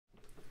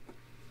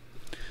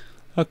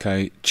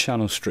Okay,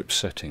 channel strip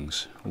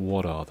settings.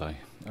 What are they?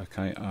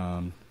 Okay,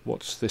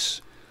 what's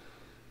this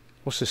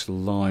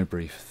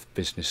library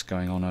business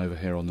going on over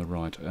here on the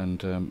right?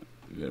 And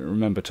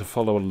remember, to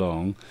follow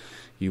along,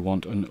 you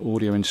want an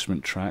audio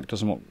instrument track.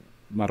 Doesn't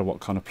matter what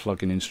kind of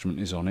plug-in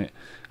instrument is on it,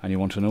 and you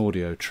want an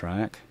audio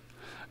track.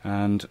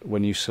 And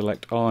when you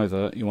select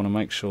either, you want to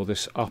make sure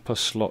this upper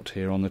slot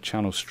here on the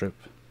channel strip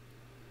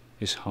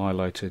is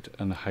highlighted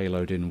and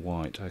haloed in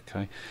white.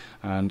 Okay,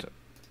 and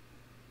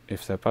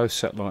if they're both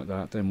set like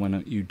that, then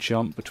when you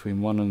jump between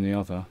one and the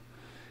other,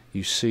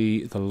 you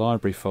see the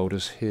library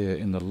folders here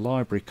in the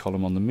library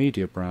column on the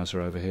media browser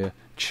over here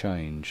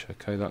change.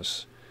 Okay,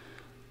 that's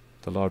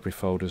the library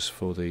folders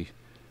for the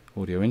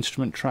audio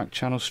instrument track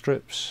channel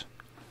strips,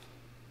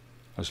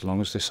 as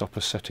long as this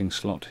upper setting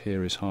slot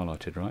here is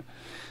highlighted, right?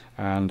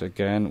 And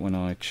again, when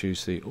I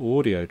choose the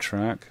audio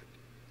track,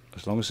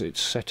 as long as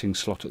its setting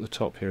slot at the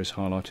top here is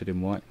highlighted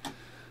in white,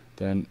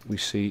 then we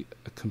see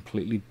a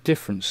completely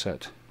different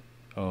set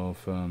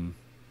of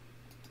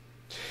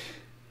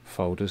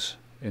folders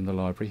in the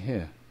library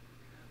here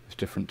with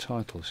different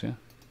titles. Yeah,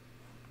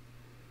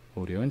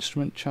 audio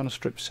instrument channel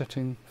strip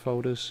setting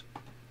folders,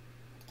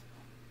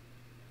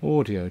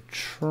 audio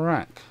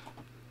track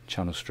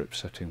channel strip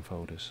setting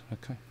folders.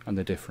 Okay, and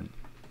they're different.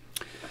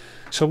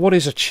 So what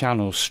is a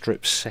channel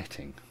strip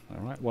setting?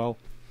 Alright, well,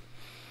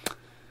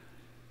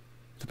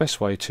 the best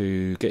way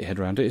to get your head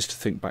around it is to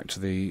think back to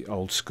the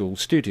old school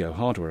studio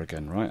hardware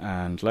again, right?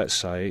 And let's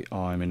say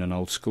I'm in an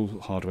old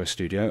school hardware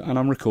studio and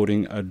I'm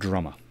recording a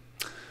drummer.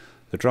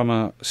 The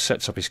drummer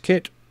sets up his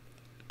kit,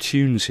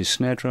 tunes his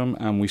snare drum,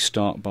 and we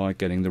start by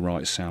getting the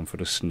right sound for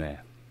the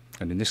snare.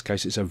 And in this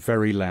case, it's a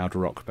very loud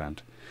rock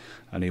band.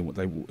 And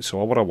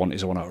so what I want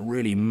is a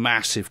really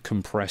massive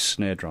compressed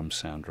snare drum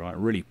sound, right?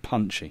 Really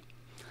punchy.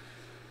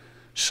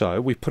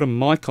 So we put a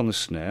mic on the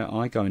snare.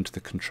 I go into the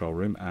control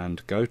room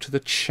and go to the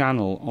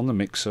channel on the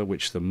mixer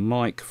which the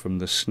mic from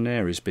the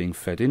snare is being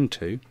fed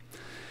into,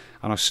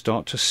 and I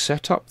start to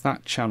set up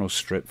that channel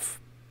strip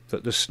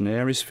that the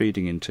snare is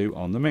feeding into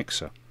on the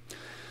mixer.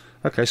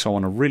 Okay, so I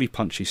want a really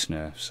punchy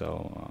snare,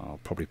 so I'll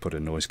probably put a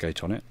noise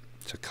gate on it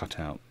to cut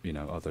out, you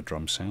know, other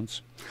drum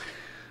sounds.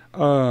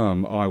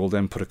 I will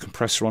then put a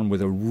compressor on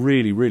with a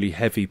really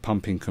heavy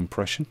pumping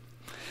compression.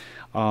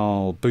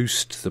 I'll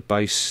boost the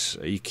bass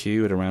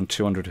EQ at around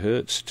 200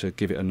 Hz to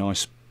give it a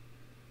nice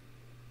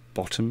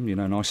bottom, you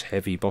know, nice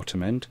heavy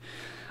bottom end.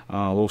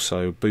 I'll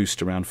also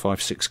boost around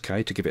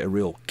 5-6K to give it a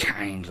real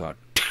kang, like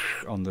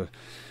on the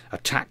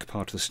attack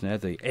part of the snare,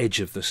 the edge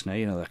of the snare,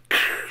 you know, the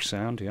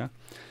sound, yeah.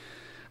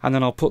 And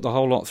then I'll put the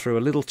whole lot through a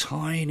little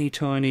tiny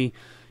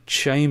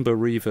chamber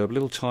reverb,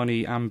 little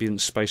tiny ambient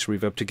space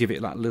reverb to give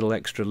it that little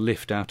extra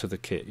lift out of the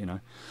kit, you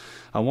know.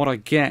 And what I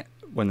get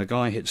when the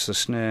guy hits the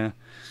snare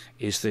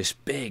is this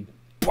big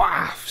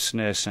baff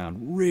snare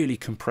sound, really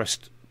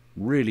compressed,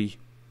 really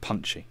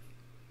punchy.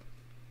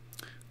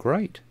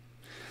 Great.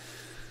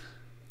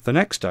 The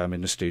next day I'm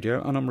in the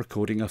studio and I'm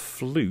recording a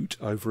flute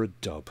over a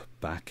dub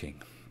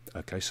backing.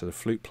 Okay, so the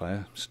flute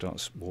player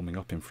starts warming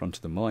up in front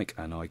of the mic,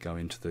 and I go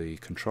into the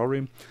control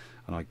room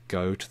and I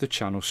go to the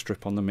channel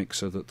strip on the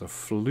mixer that the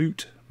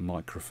flute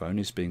microphone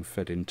is being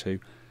fed into,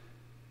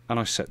 and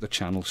I set the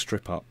channel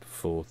strip up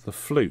for the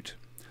flute,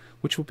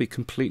 which will be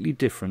completely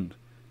different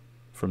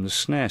from the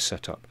snare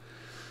setup.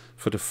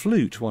 For the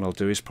flute, what I'll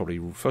do is probably,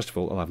 first of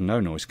all, I'll have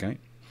no noise gate.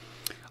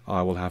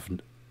 I will have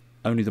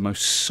only the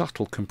most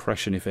subtle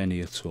compression, if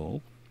any at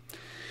all.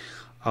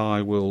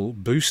 I will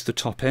boost the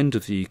top end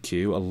of the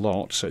EQ a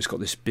lot, so it's got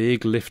this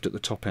big lift at the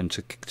top end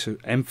to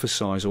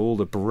emphasise all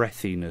the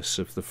breathiness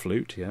of the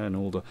flute, yeah, and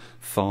all the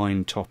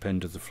fine top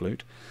end of the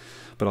flute.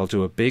 But I'll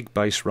do a big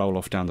bass roll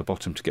off down the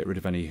bottom to get rid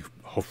of any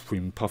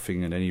huffing,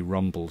 puffing and any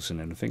rumbles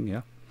and anything,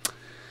 yeah.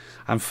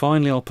 And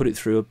finally I'll put it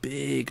through a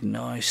big,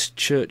 nice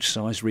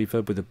church-sized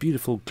reverb with a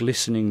beautiful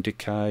glistening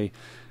decay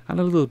and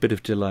a little bit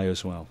of delay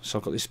as well. So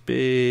I've got this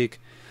big,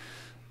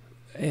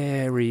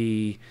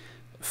 airy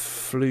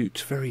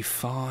flute, very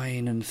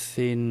fine and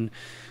thin,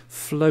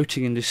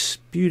 floating in this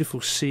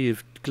beautiful sea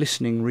of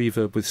glistening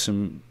reverb with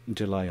some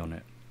delay on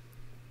it.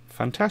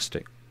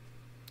 Fantastic.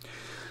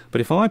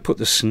 But if I put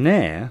the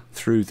snare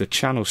through the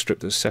channel strip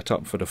that's set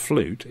up for the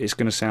flute, it's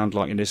going to sound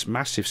like in this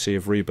massive sea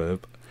of reverb,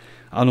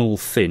 and all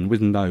thin with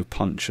no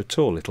punch at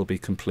all. It'll be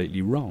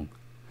completely wrong.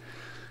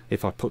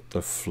 If I put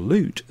the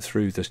flute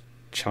through the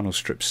channel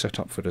strip set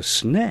up for the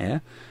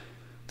snare,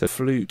 the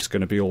flute's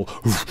going to be all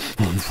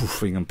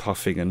woofing and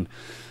puffing, and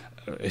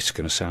it's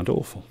going to sound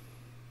awful.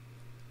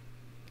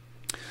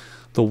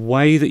 The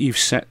way that you've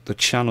set the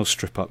channel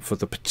strip up for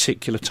the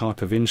particular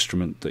type of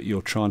instrument that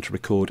you're trying to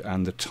record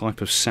and the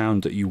type of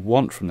sound that you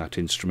want from that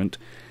instrument,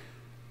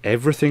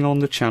 everything on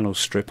the channel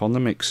strip on the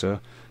mixer,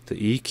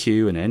 the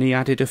EQ and any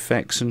added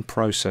effects and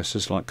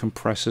processors like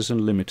compressors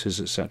and limiters,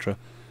 etc.,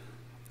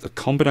 the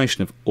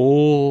combination of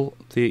all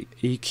the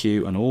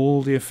EQ and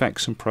all the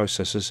effects and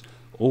processors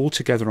all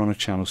together on a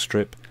channel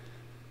strip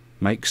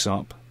makes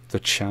up the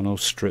channel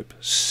strip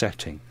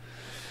setting.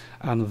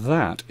 And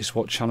that is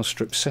what channel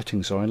strip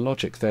settings are in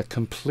Logic. They're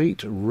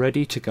complete,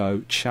 ready to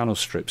go channel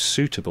strips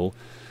suitable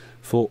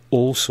for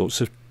all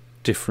sorts of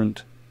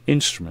different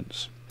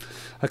instruments.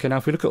 Okay, now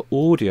if we look at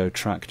audio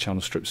track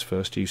channel strips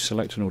first, you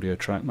select an audio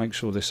track, make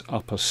sure this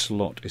upper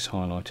slot is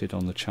highlighted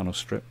on the channel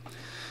strip,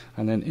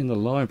 and then in the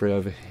library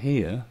over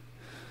here,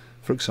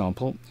 for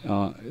example,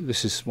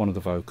 this is one of the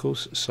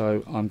vocals,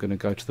 so I'm going to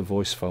go to the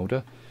voice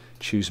folder,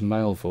 choose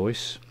male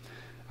voice,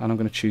 and I'm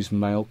going to choose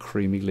male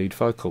creamy lead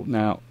vocal.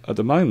 Now at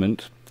the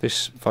moment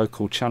this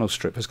vocal channel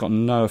strip has got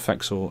no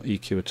effects or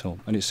EQ at all,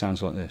 and it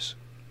sounds like this.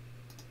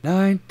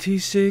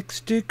 96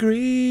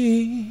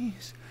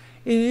 degrees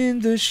in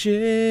the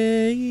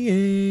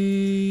shade.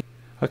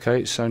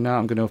 Okay, so now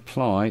I'm going to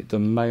apply the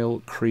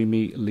male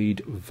creamy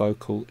lead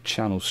vocal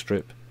channel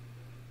strip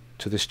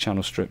to this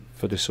channel strip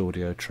for this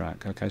audio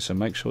track. Okay, so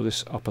make sure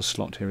this upper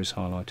slot here is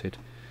highlighted.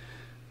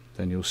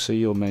 Then you'll see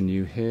your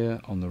menu here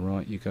on the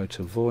right. You go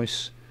to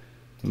voice,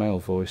 male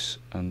voice,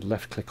 and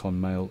left click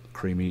on male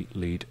creamy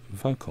lead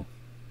vocal.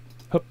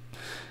 Hup.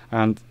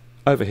 And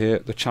over here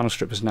the channel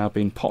strip has now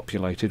been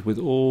populated with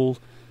all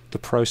the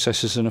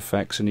processors and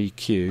effects and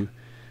EQ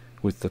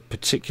with the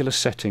particular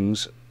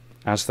settings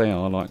as they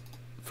are, like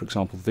for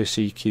example this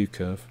EQ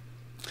curve,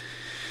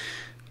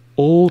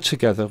 all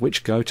together,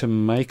 which go to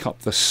make up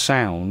the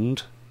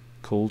sound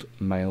called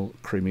male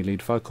creamy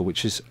lead vocal,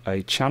 which is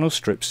a channel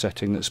strip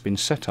setting that's been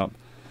set up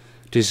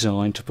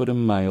designed to put a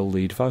male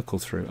lead vocal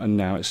through, and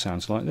now it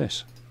sounds like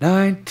this.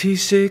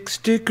 96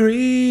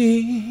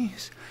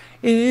 degrees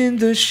in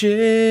the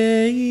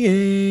shade.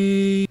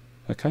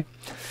 Okay,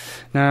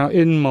 now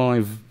in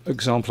my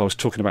example I was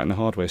talking about in the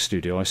hardware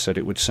studio, I said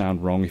it would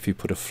sound wrong if you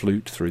put a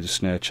flute through the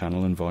snare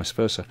channel and vice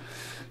versa.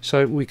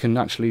 So we can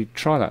actually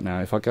try that now.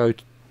 If I go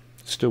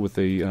still with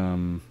the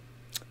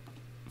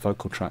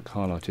vocal track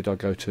highlighted, I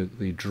go to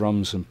the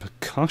drums and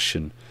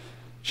percussion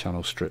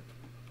channel strip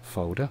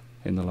folder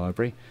in the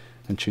library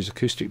and choose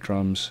acoustic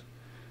drums,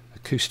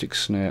 acoustic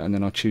snare, and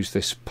then I choose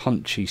this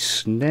punchy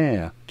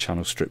snare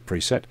channel strip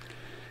preset.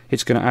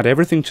 It's going to add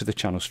everything to the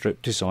channel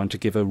strip designed to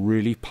give a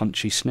really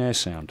punchy snare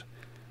sound.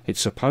 It's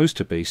supposed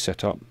to be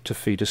set up to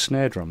feed a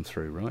snare drum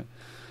through, right?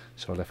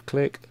 So I left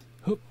click,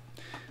 whoop,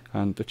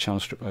 and the channel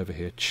strip over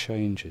here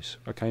changes.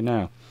 Okay,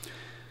 now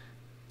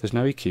there's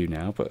no EQ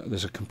now, but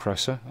there's a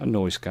compressor, a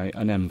noise gate,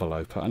 an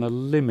enveloper, and a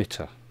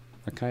limiter.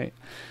 Okay,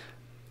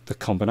 the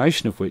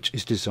combination of which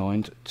is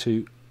designed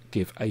to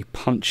give a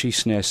punchy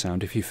snare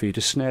sound if you feed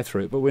a snare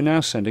through it. But we're now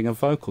sending a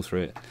vocal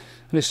through it,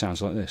 and it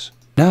sounds like this.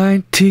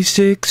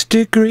 96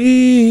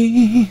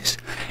 degrees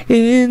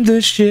in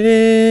the shade.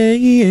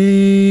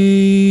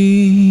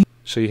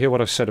 So you hear what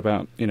I said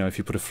about, you know, if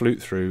you put a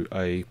flute through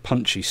a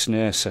punchy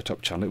snare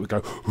setup channel, it would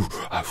go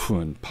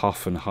and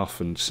puff and huff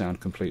and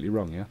sound completely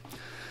wrong, yeah?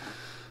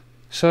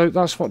 So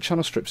that's what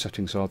channel strip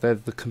settings are. They're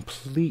the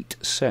complete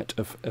set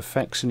of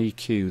effects and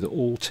EQ that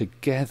all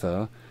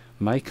together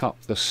make up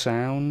the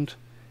sound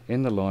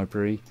in the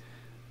library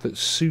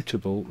that's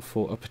suitable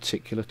for a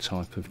particular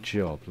type of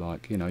job.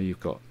 Like, you know, you've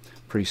got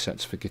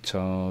presets for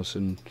guitars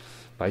and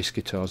bass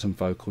guitars and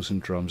vocals and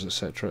drums,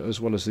 etc., as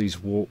well as these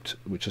warped,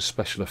 which are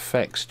special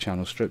effects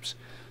channel strips,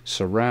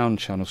 surround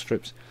channel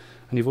strips,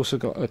 and you've also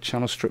got a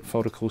channel strip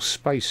folder called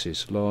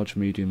spaces, large,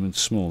 medium and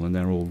small, and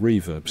they're all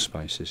reverb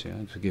spaces,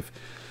 yeah, to give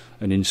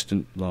an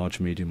instant large,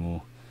 medium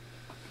or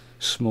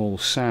small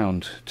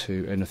sound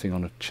to anything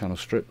on a channel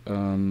strip.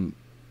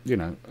 You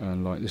know,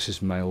 like this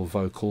is male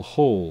vocal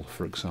hall,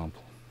 for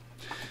example,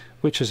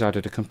 which has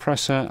added a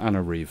compressor and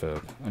a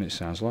reverb, and it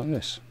sounds like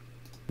this.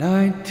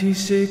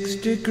 96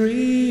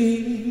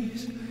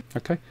 degrees.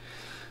 Okay,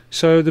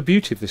 so the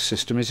beauty of this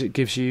system is it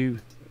gives you,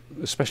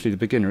 especially the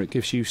beginner, it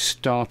gives you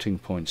starting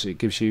points. It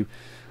gives you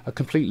a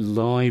complete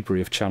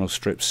library of channel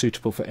strips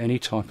suitable for any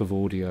type of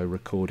audio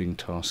recording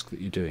task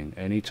that you're doing,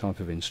 any type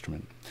of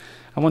instrument.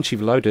 And once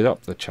you've loaded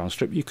up the channel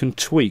strip, you can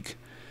tweak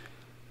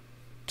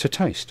to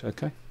taste,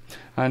 okay?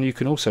 And you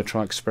can also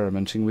try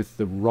experimenting with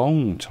the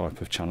wrong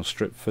type of channel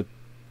strip for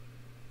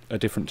a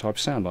different type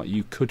of sound. Like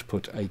you could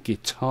put a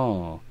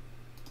guitar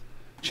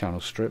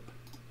channel strip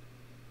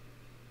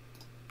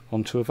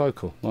onto a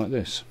vocal like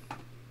this.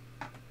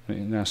 It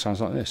now sounds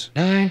like this.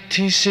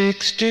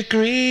 96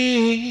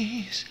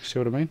 degrees. See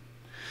what I mean?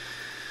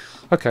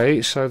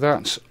 Okay, so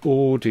that's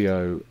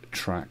audio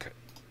track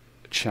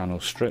channel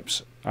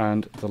strips,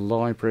 and the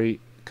library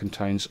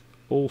contains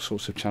all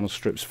sorts of channel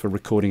strips for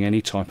recording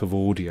any type of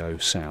audio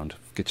sound,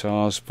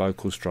 guitars,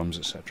 vocals, drums,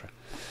 etc.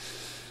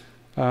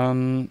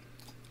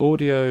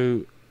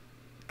 Audio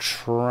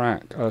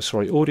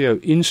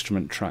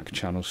instrument track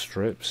channel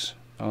strips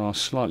are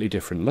slightly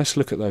different. Let's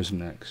look at those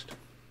next.